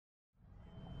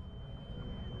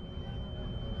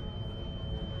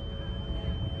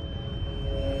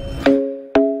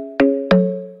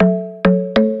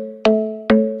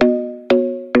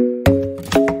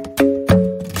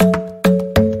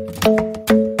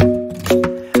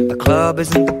club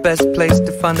isn't the best place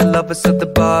to find a lover, so the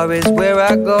bar is where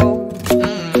I go.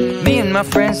 Me and my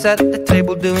friends at the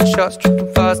table doing shots, tripping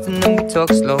fast, and then we talk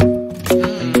slow.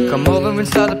 And you come over and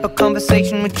start up a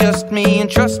conversation with just me, and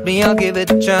trust me, I'll give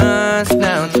it a chance.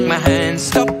 Now take my hand,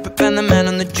 stop it, and the man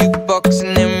on the jukebox,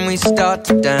 and then we start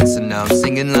to dance. And now I'm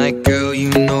singing like, girl, you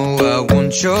know I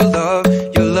want your love.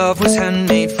 Your love was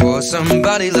handmade for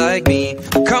somebody like me.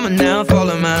 Come on now,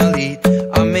 follow my lead.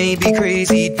 I may be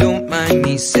crazy, don't mind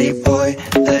me. Say, boy,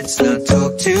 let's not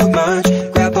talk too much.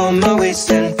 Grab on my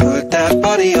waist and put that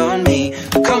body on me.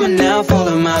 Come on now,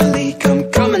 follow my lead.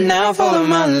 Come on now, follow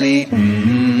my lead.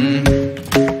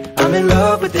 I'm in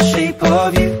love with the shape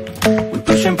of you. We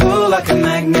push and pull like a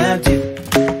magnet do.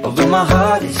 Although my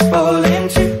heart is falling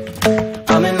too.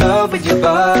 I'm in love with your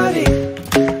body.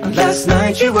 Last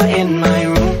night you were in my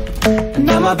room, and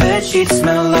now my bedsheets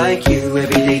smell like you.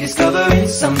 Every day discovering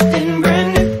something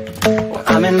brand new. Well,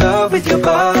 I'm in love with your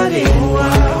body.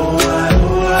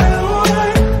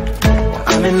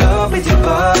 I'm in love with your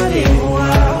body.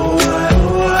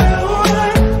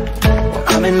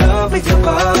 I'm in love with your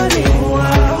body.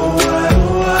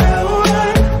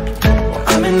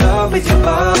 I'm in love with your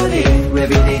body.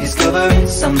 Every day discovering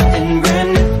something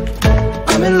brand new.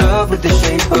 I'm in love with the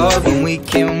shape of you. When we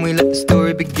came, we let the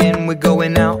story begin. We're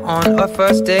going out on our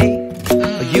first date.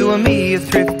 You and me are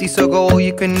thrifty, so go all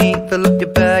you can eat. Fill up your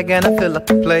bag and I fill up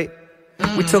the plate.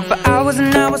 We talk for hours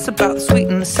and hours about the sweet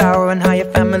and the sour, and how your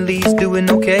family's doing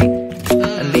okay.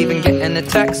 And leaving, getting a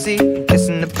taxi,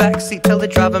 kissing the backseat, tell the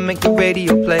driver make the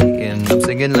radio play. And I'm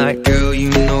singing like, girl,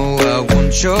 you know I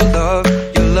want your love.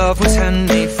 Your love was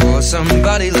handmade for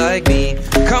somebody like me.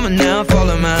 Come on now,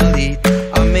 follow my lead.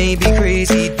 I may be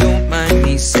crazy, don't mind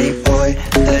me. Say, boy,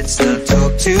 let's not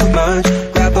talk too much.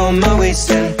 Grab on my waist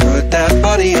and put that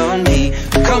body on me.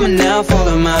 Come on now,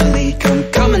 follow my lead.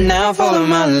 Come on now, follow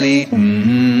my lead.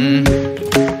 I'm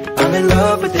in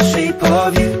love with the shape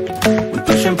of you. We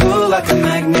push and pull like a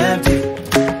magnet do.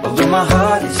 Although my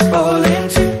heart is falling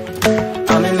too.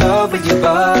 I'm in love with your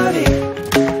body.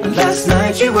 Last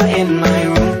night you were in my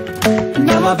room, and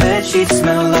now my bedsheets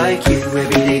smell like you. Every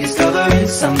day discovering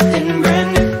something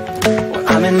brand new. Well,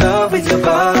 I'm in love with your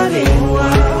body.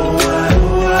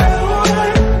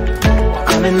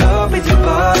 I'm in love with your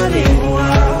body.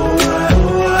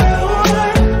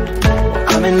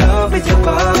 I'm in love with your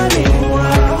body.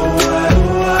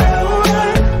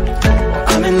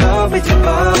 I'm in love with your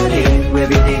body. Every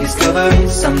day discovering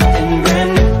something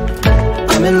brand new.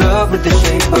 I'm in love with the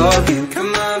shape of you.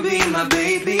 Come on, be my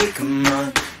baby, come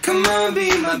on. Come on,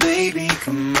 be my baby,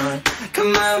 come on.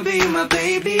 Come on, be my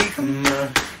baby, come on.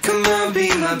 Come on, be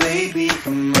my baby,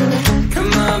 come on.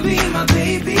 Come on, be my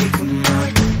baby, come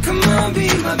on. Come on, be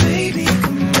my baby,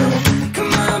 come on.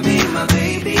 Come on, be my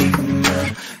baby, come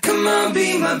on. Come on,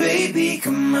 be my baby,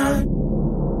 come on.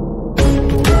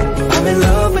 I'm in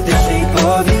love with the shape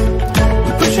of you.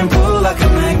 We push and pull like a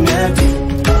magnet do.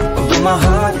 Although my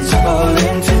heart is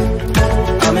falling too.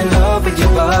 I'm in love with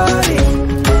your body.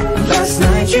 Last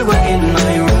night you were in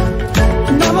my room,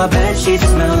 and now my bedsheets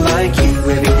smell like you.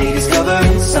 Every day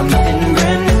discovering something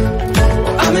brand new.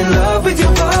 I'm in love with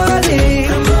your body.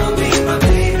 Come on, be my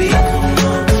baby, come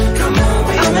on. Come on,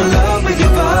 be I'm in love with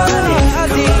your body.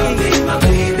 Come on, be my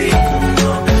baby, come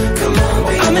on. Come on,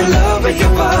 be I'm in love with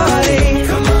your body.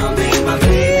 Come on, be my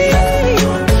baby, come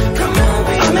on. Come on,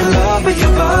 be I'm in love with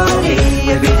your body.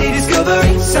 Every day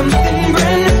discovering something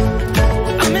brand new.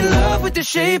 I'm in love with the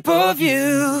shape of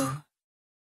you.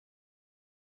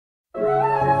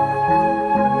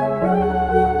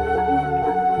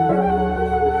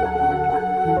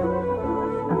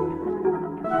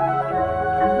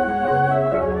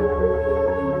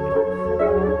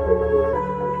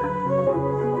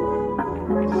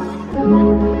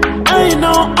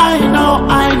 I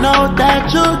know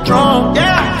that you're drunk.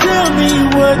 Yeah. Tell me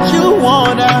what you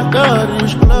want after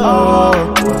this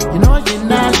club. You know you're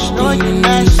nasty.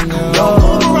 Don't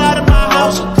move around in my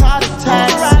house and call a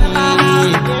taxi.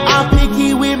 I'm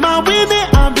picky with my women,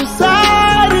 I'm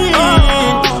deciding.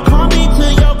 Call me to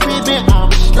your crib and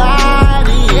I'm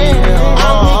sliding.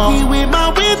 I'm picky with my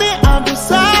women, I'm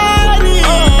deciding.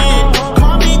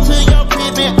 Call me to your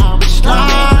crib and I'm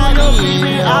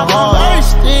sliding.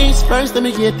 First things first, let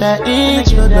me get that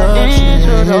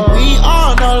introduction. We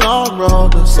on the long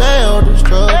road to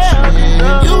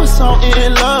self-destruction. You was so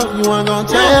in love, you weren't gonna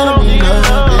tell me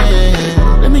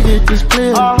nothing. Let me get this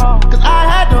clear, cause I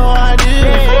had no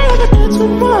idea. I feel like I did too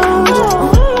much. I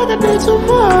feel like I did too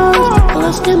much.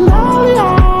 Let's get naughty,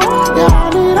 yeah, I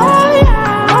need all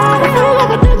y'all. I feel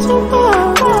like I did too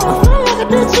much. I feel like I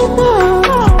did too much.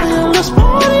 Yeah, let's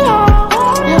party,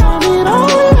 yeah, I need all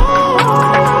y'all.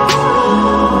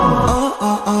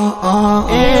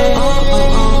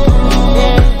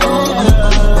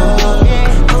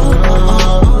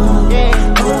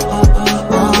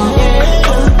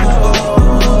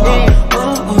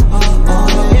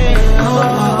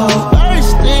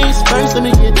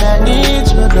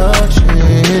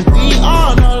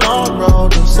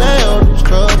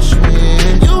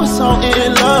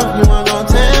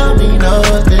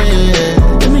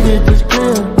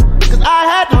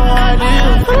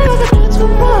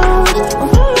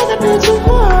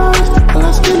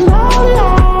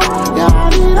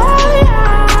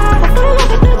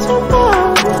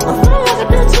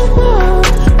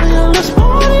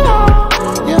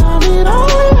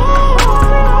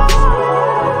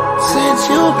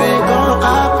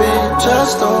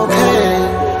 just okay.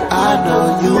 I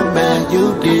know you mad,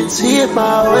 you didn't see it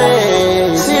my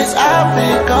way. Since I've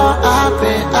been gone, I've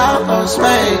been out of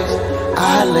space.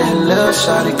 I let little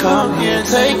shawty come here and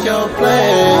take your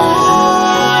place.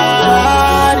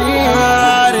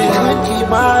 Couldn't keep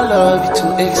my love, you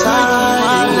too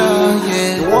excited.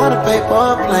 You want a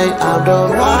paper plate, I'm the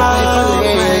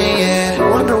right. You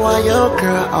wonder why your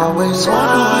girl always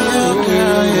smiling.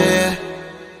 Yeah.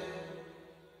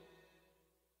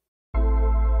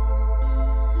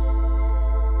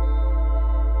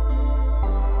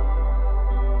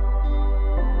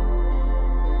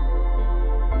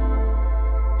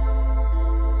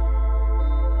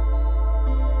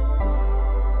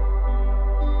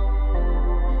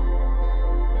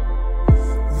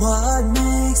 What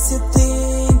makes you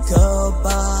think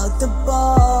about the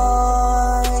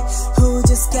boy who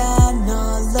just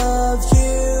cannot love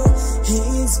you?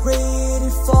 He's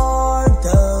greedy for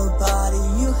the body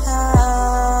you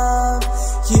have.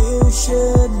 You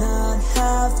should not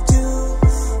have to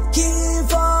give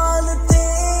all the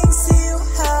things you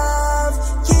have.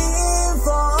 Give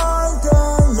all the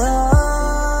love.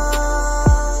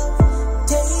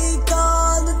 Take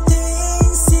all the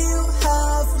things you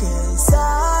have, 'cause I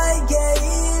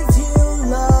gave you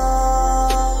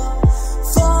love.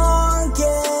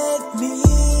 Forget me,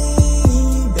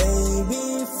 baby,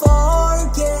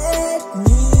 forget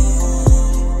me.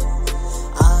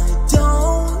 I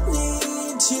don't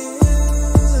need you,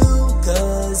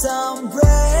 'cause I'm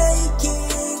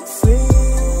breaking free.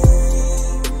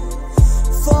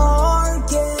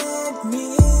 Forget me,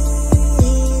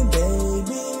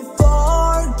 baby,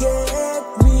 forget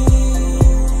me.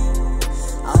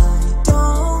 I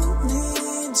don't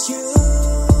need you,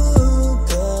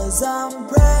 'cause I'm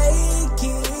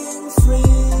breaking free.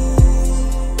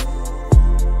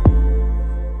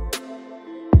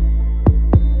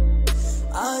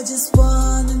 I just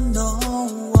wanna know